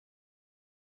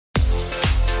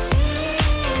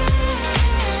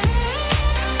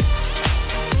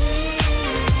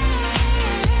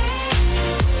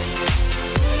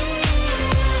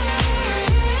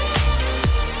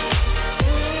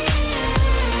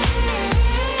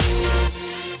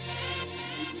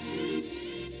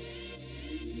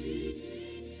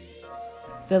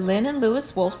The Lynn and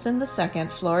Lewis Wolfson II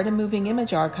Florida Moving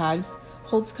Image Archives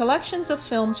holds collections of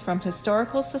films from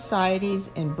historical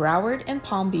societies in Broward and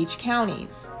Palm Beach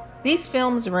counties. These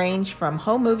films range from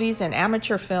home movies and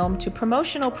amateur film to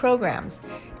promotional programs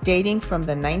dating from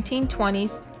the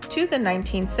 1920s to the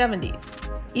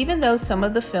 1970s. Even though some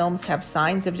of the films have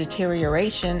signs of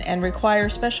deterioration and require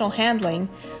special handling,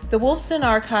 the Wolfson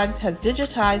Archives has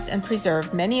digitized and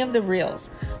preserved many of the reels,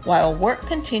 while work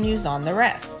continues on the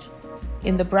rest.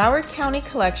 In the Broward County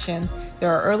collection,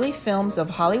 there are early films of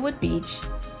Hollywood Beach,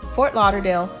 Fort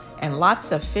Lauderdale, and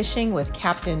lots of fishing with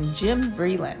Captain Jim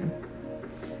Vreeland.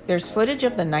 There's footage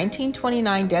of the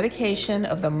 1929 dedication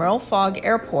of the Merle Fogg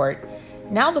Airport,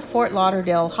 now the Fort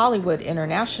Lauderdale Hollywood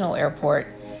International Airport,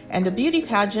 and a beauty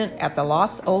pageant at the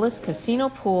Los Olas Casino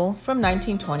Pool from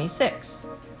 1926.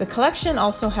 The collection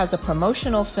also has a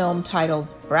promotional film titled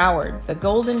Broward, the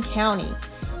Golden County,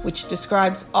 which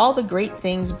describes all the great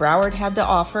things Broward had to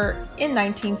offer in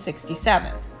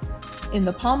 1967. In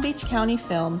the Palm Beach County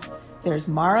films, there's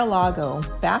Mar-a-Lago,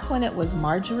 back when it was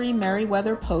Marjorie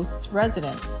Merriweather Post's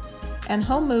residence, and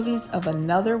home movies of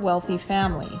another wealthy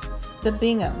family, the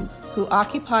Binghams, who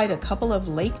occupied a couple of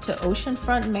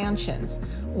lake-to-oceanfront mansions,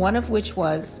 one of which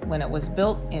was, when it was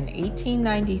built in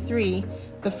 1893,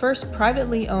 the first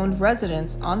privately owned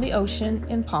residence on the ocean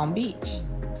in Palm Beach.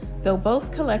 Though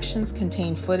both collections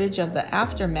contain footage of the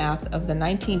aftermath of the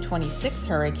 1926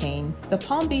 hurricane, the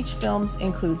Palm Beach films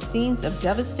include scenes of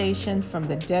devastation from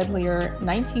the deadlier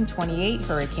 1928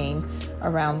 hurricane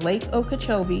around Lake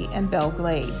Okeechobee and Belle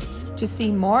Glade. To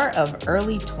see more of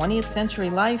early 20th century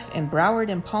life in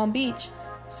Broward and Palm Beach,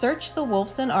 search the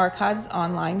Wolfson Archives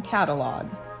online catalog.